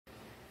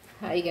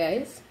Hi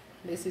guys,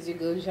 this is your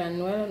girl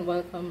janNOE'S and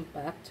welcome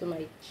back to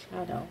my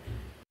channel.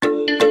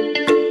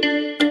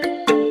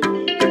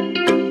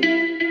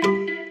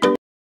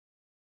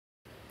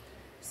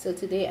 So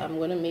today I'm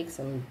going to make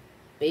some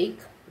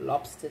baked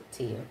lobster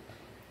tail.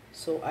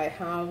 So I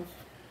have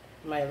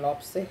my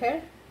lobster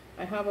here.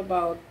 I have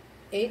about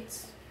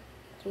 8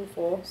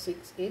 lobster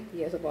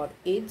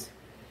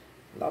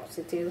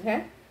tails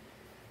here.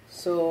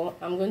 So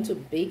I'm going to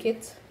bake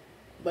it.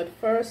 But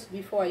first,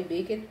 before I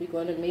bake it, we're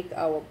going to make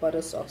our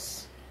butter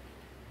sauce.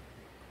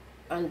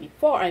 And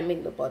before I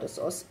make the butter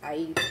sauce,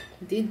 I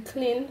did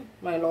clean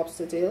my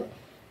lobster tail,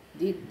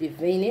 did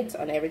devein it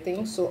and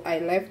everything. So I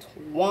left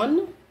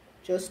one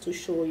just to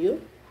show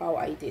you how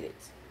I did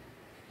it.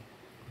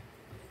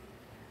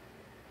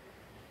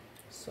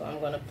 So I'm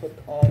going to put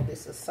all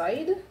this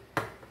aside.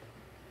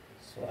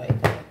 So I'm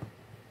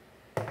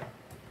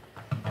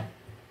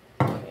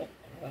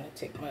going to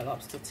take my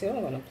lobster tail,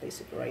 I'm going to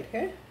place it right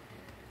here.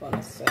 I'm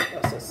going to set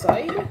this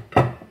aside.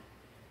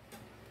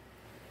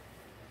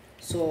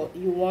 So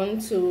you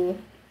want to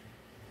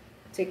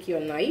take your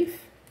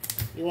knife,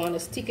 you want to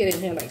stick it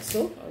in here like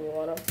so, and you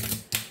want to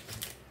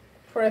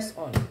press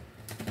on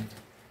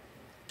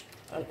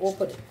and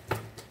open it.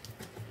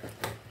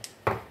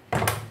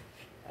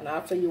 And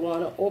after you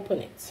want to open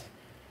it,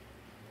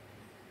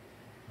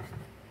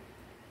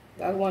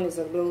 that one is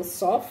a little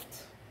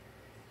soft.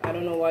 I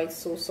don't know why it's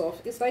so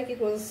soft. It's like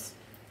it was,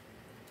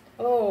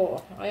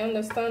 oh, I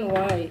understand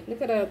why.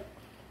 Look at that.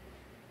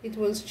 It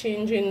was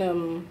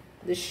changing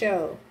the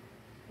shell.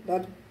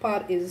 That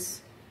part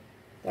is,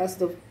 that's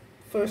the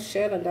first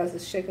shell and that's the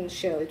second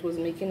shell. It was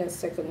making a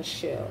second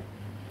shell.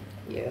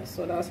 Yeah,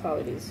 so that's how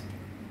it is.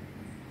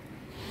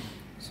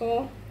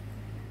 So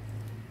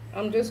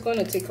I'm just going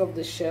to take off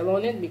the shell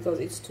on it because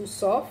it's too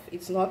soft.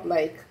 It's not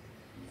like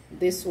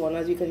this one.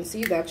 As you can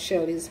see, that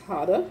shell is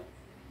harder.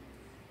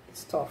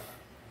 It's tough.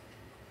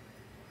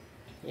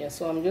 Yeah,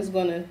 so I'm just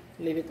going to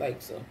leave it like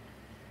so.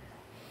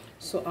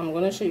 So I'm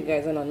going to show you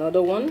guys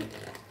another one.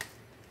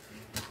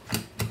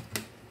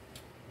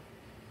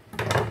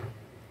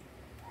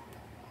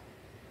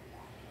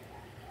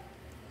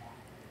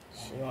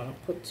 So you want to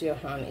put your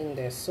hand in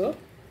there so,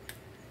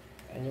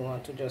 and you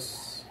want to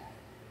just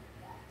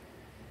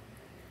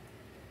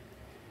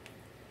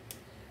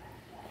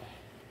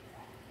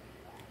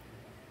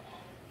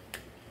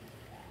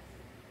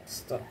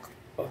stuck.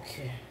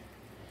 Okay.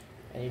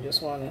 And you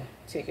just want to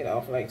take it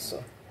off like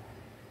so.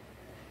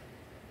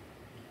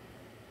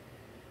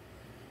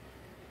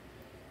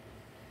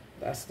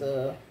 That's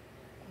the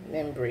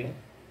membrane.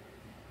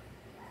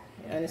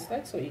 And it's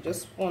like so. You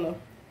just want to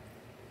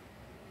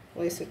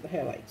place it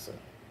here like so.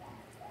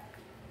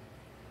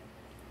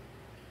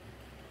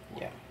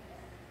 Yeah.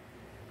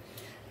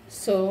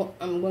 So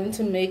I'm going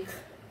to make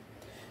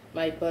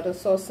my butter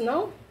sauce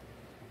now.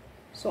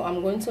 So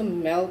I'm going to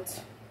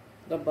melt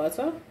the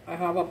butter. I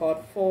have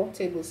about 4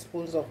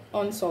 tablespoons of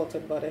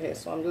unsalted butter here,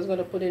 so I'm just going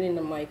to put it in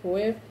the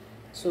microwave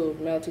to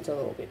melt it a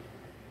little bit.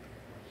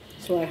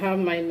 So I have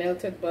my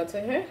melted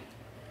butter here.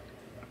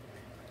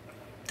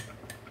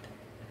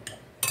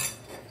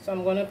 So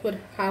I'm going to put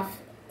half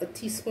a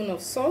teaspoon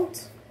of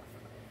salt.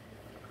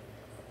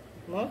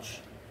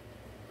 Much?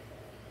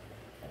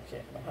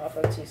 Okay, half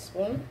a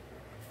teaspoon.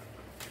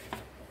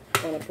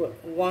 I'm going to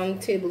put 1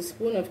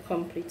 tablespoon of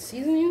complete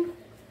seasoning.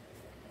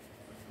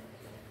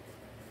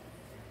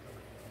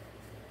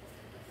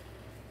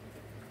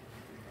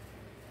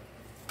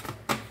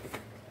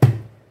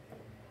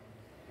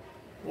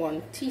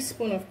 1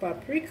 teaspoon of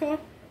paprika,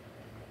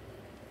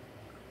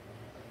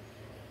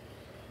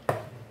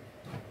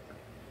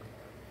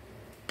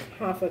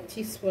 1/2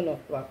 teaspoon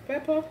of black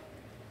pepper,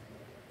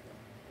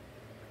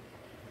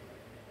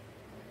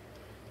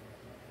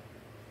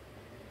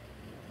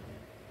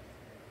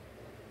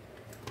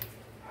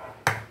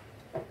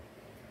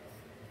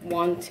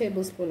 1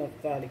 tablespoon of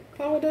garlic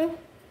powder,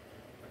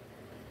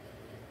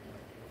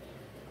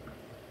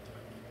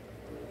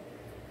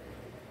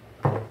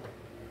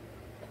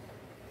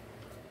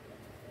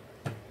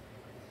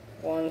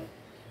 1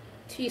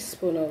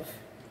 teaspoon of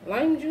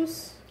lime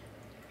juice,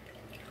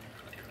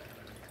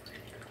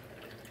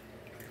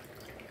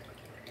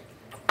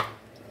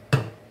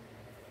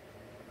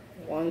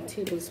 1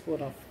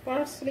 tablespoon of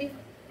parsley.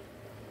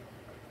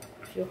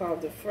 If you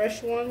have the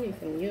fresh one, you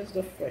can use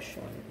the fresh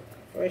one.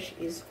 Fresh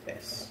is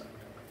best.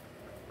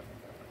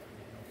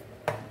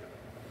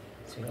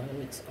 So you want to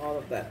mix all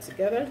of that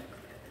together.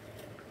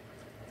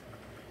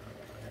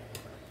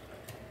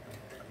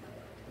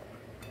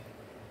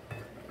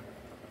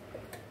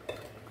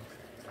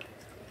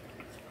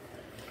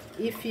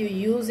 If you're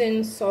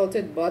using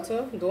salted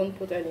butter, don't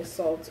put any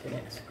salt in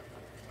it.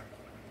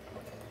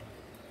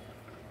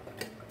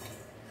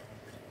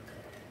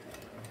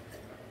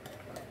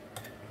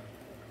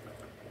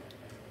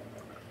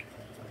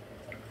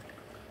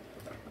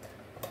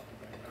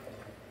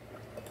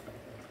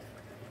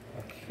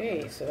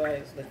 Okay, so that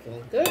is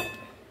looking good.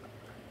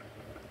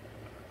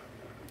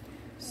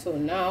 So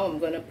now I'm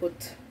going to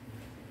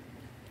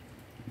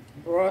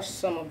brush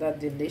some of that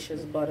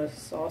delicious butter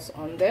sauce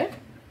on there.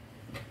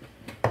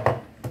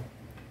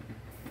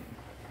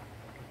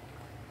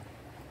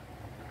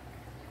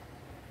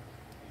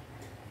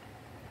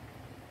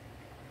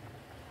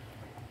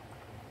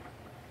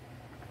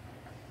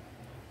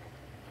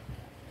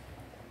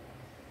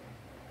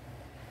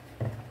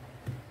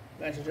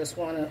 but you just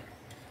want to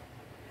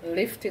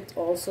lift it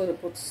also to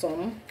put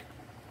some.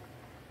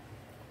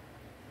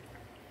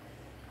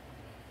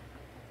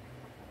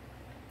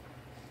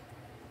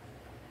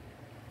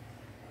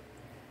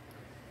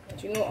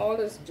 But you know, all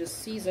this just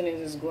seasoning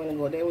is going to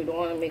go there. We don't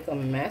want to make a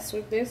mess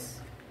with this.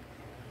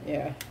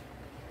 Yeah,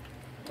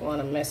 don't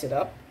want to mess it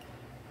up.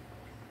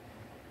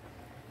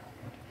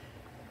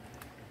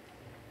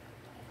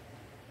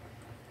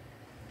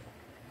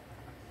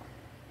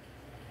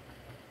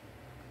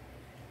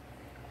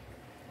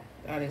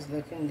 That is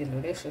looking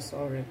delicious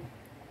already.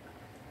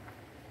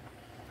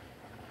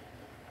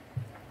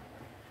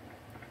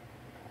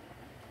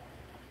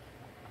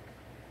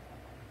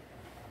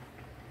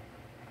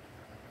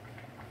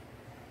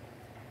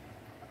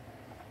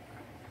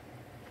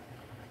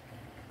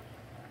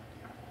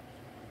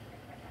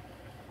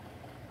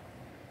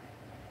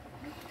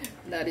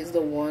 That is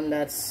the one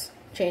that's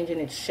changing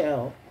its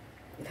shell.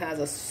 It has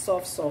a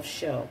soft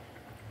shell.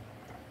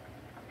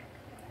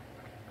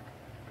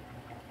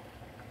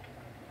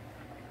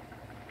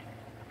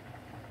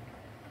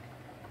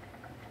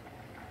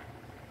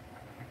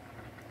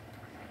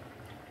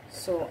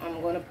 So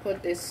I'm going to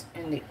put this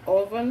in the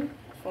oven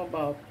for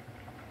about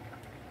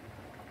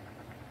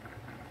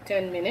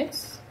 10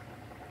 minutes.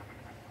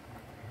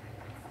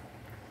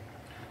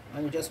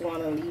 And you just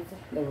want to leave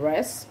the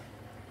rest.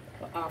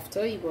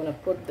 After, you're going to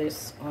put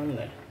this on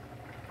there.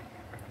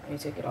 Let me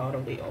take it out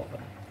of the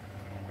oven.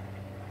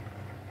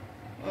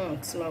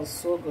 It smells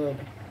so good.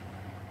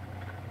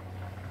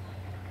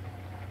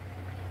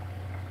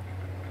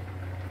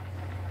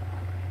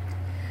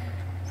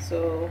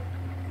 So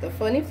the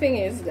funny thing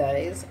is,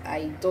 guys,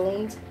 I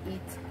don't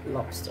eat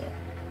lobster.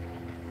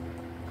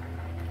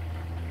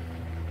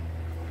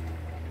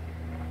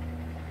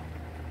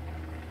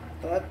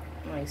 But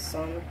my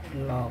son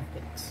loved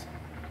it.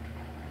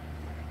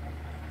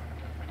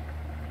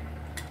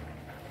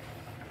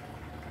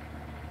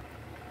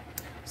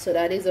 So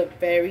that is a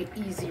very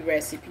easy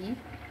recipe.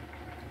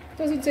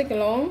 Doesn't take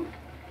long.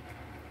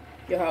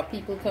 You have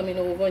people coming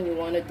over and you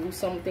want to do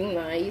something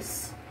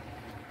nice,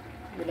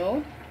 you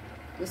know,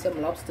 do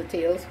some lobster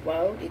tails.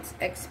 Well, it's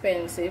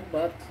expensive,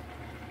 but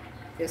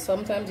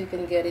sometimes you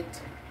can get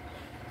it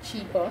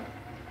cheaper.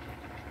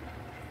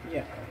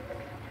 Yeah.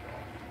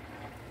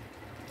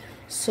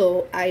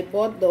 So I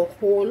bought the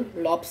whole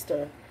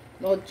lobster,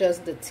 not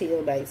just the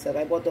tail by itself.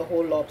 I bought the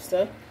whole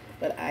lobster.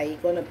 But I'm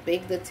going to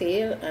bake the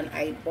tail and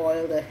I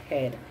boil the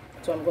head.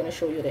 So I'm going to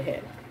show you the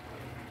head.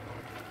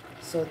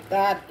 So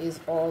that is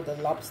all the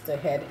lobster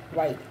head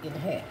right in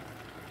here.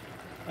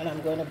 And I'm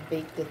going to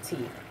bake the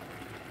tail.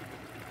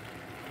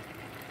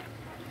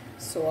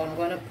 So I'm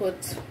going to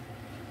put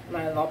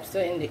my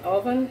lobster in the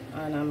oven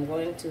and I'm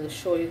going to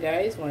show you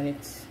guys when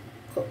it's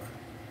cooked.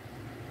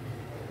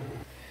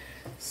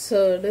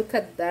 So look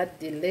at that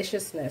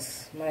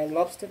deliciousness. My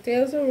lobster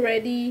tails are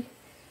ready.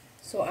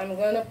 So I'm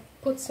going to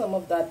put some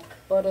of that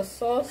butter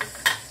sauce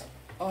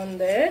on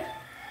there,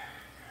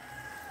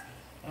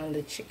 and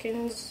the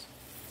chickens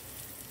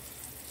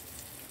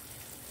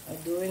are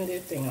doing their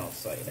thing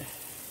outside.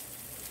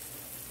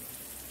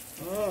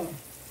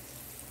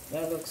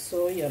 That looks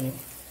so yummy.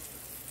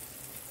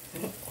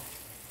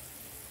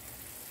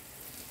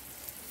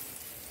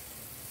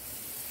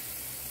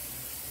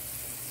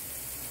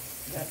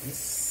 That is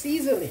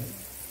sizzling.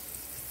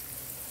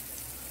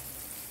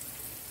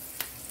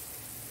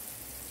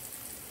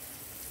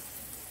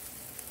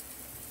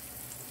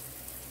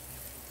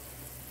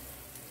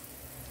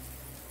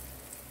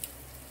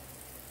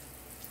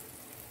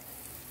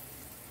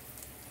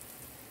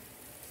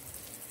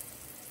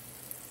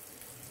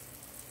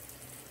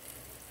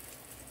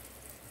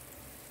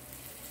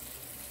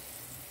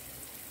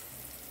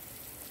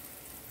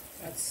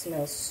 That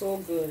smells so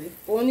good.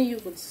 If only you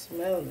could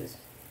smell this.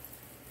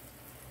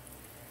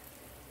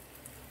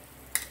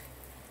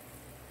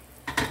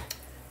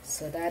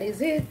 So that is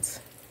it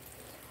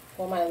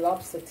for my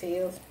lobster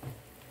tails.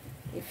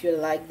 If you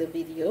like the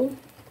video,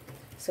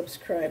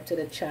 subscribe to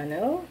the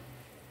channel.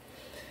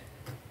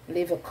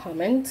 Leave a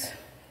comment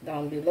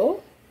down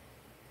below.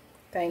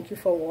 Thank you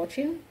for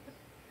watching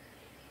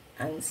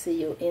and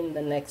see you in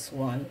the next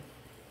one.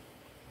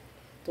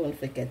 Don't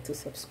forget to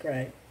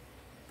subscribe.